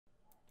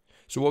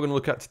So what we're going to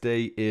look at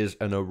today is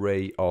an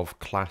array of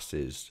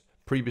classes.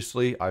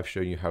 Previously, I've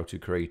shown you how to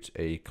create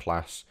a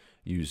class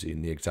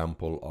using the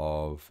example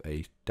of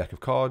a deck of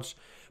cards,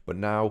 but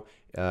now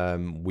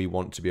we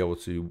want to be able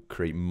to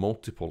create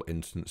multiple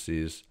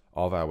instances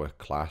of our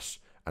class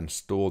and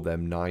store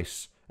them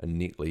nice and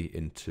neatly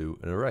into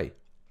an array.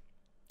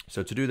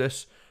 So to do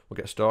this, we'll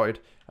get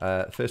started.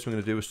 First we're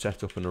going to do is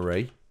set up an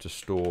array to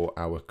store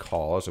our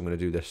cars. I'm going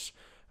to do this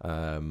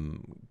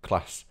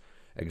class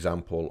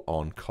example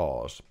on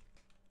cars.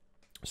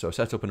 So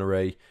set up an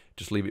array,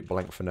 just leave it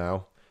blank for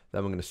now.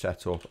 Then we're going to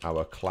set up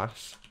our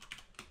class.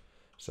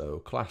 So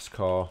class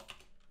car,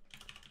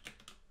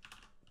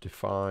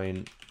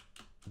 define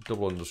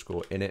double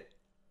underscore init,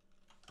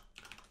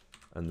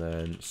 and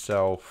then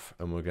self,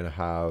 and we're going to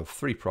have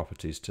three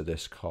properties to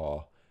this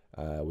car.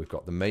 We've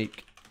got the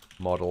make,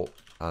 model,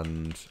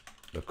 and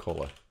the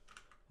color.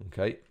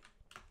 Okay.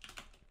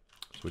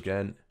 So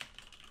again,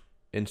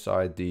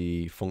 inside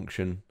the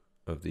function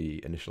of the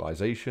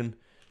initialization,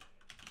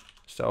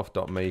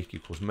 self.make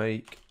equals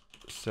make,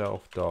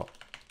 self.model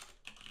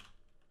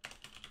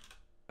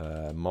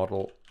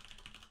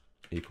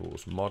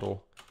equals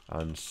model,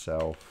 and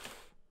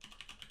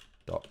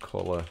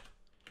self.color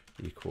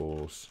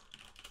equals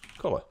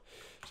color.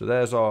 So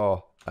there's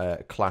our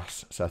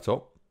class set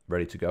up,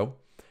 ready to go.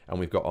 And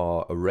we've got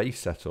our array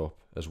set up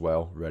as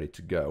well, ready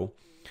to go.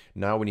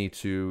 Now we need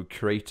to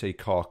create a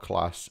car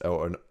class,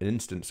 or an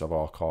instance of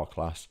our car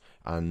class,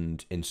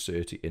 and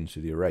insert it into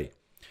the array.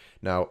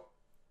 Now,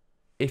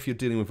 if you're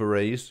dealing with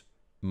arrays,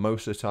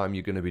 most of the time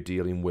you're going to be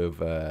dealing with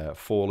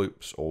for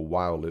loops or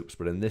while loops,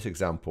 but in this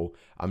example,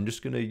 I'm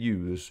just going to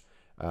use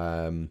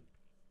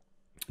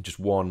just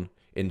one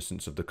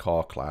instance of the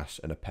car class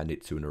and append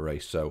it to an array.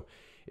 So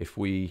if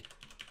we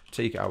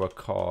take our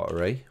car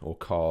array or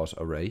cars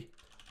array,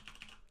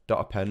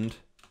 dot append,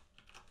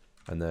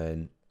 and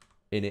then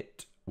in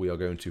it we are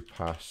going to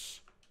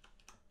pass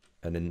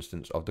an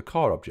instance of the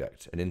car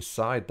object, and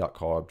inside that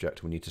car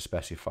object we need to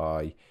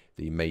specify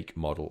the make,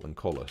 model, and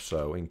color.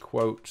 So in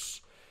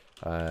quotes,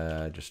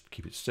 just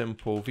keep it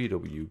simple,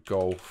 VW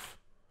Golf,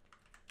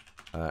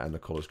 and the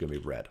color is going to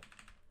be red.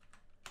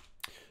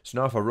 So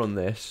now if I run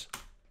this,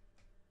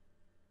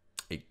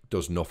 it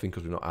does nothing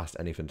because we've not asked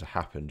anything to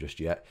happen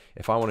just yet.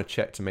 If I want to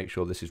check to make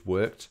sure this has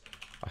worked,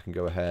 I can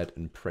go ahead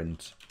and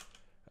print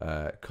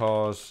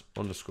cars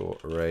underscore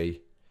array,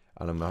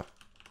 and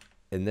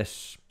in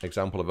this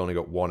example I've only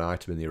got one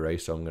item in the array,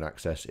 so I'm going to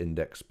access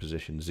index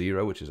position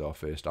 0, which is our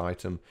first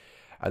item,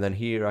 and then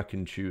here I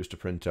can choose to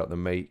print out the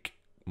make,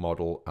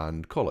 model,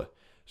 and color.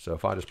 So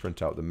if I just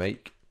print out the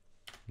make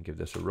and give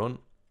this a run,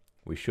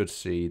 we should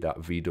see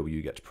that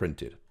VW gets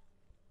printed.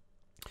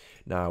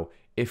 Now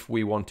if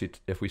we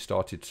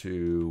started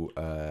to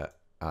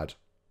add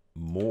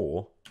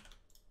more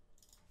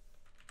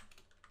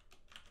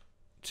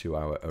to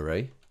our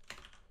array,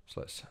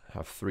 so let's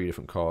have three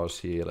different cars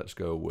here. Let's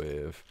go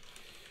with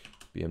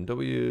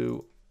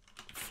BMW,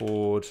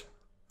 Ford,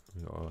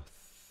 we got a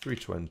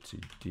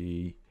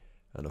 320D,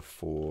 and a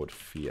Ford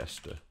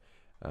Fiesta.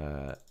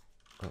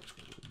 That's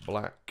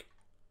black,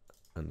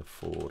 and the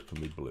Ford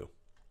can be blue.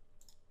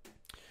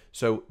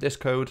 So this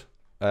code,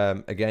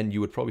 again,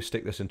 you would probably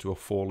stick this into a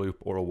for loop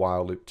or a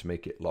while loop to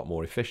make it a lot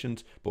more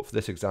efficient, but for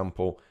this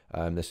example,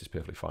 this is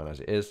perfectly fine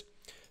as it is.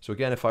 So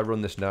again, if I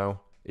run this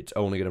now, it's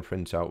only going to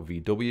print out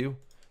VW.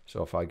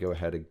 So if I go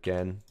ahead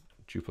again,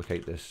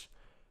 duplicate this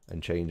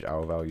and change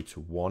our value to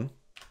 1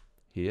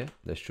 here,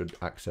 this should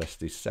access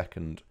the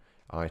second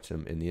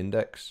item in the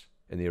index,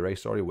 in the array,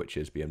 sorry, which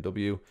is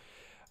BMW.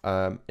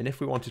 And if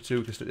we wanted to,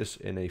 we can stick this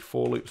in a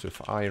for loop. So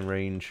for I in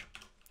range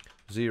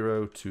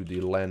 0 to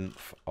the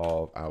length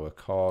of our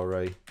car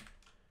array,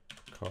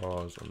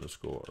 cars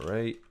underscore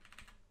array,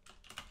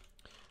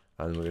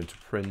 and we're going to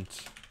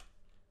print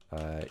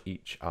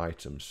each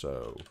item.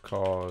 So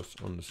cars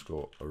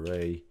underscore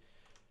array,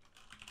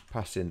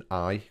 pass in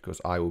I,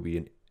 because I will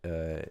be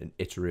an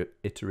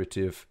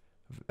iterative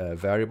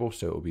variable,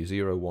 so it will be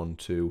 0, 1,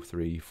 2,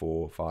 3,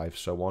 4, 5,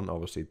 so on,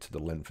 obviously to the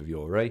length of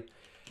your array,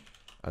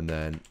 and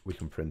then we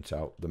can print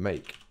out the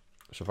make.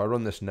 So if I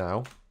run this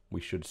now,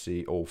 we should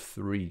see all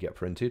three get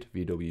printed,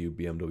 VW,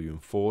 BMW,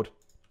 and Ford.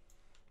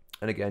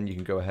 And again, you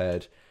can go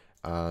ahead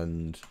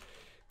and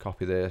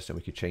copy this, and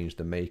we could change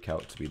the make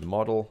out to be the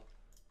model,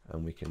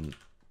 and we can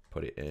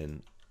put it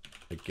in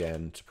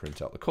again to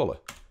print out the color.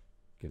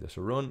 Give this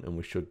a run, and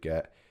we should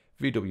get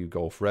VW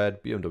Golf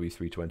red, BMW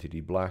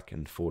 320D black,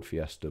 and Ford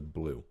Fiesta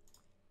blue.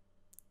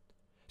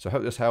 So I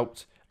hope this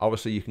helped.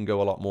 Obviously, you can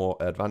go a lot more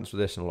advanced with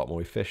this and a lot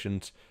more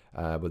efficient,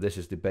 but this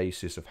is the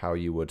basis of how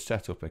you would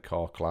set up a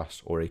car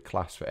class or a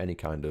class for any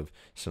kind of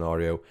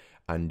scenario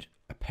and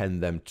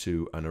append them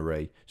to an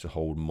array to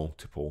hold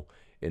multiple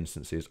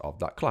instances of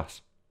that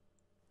class.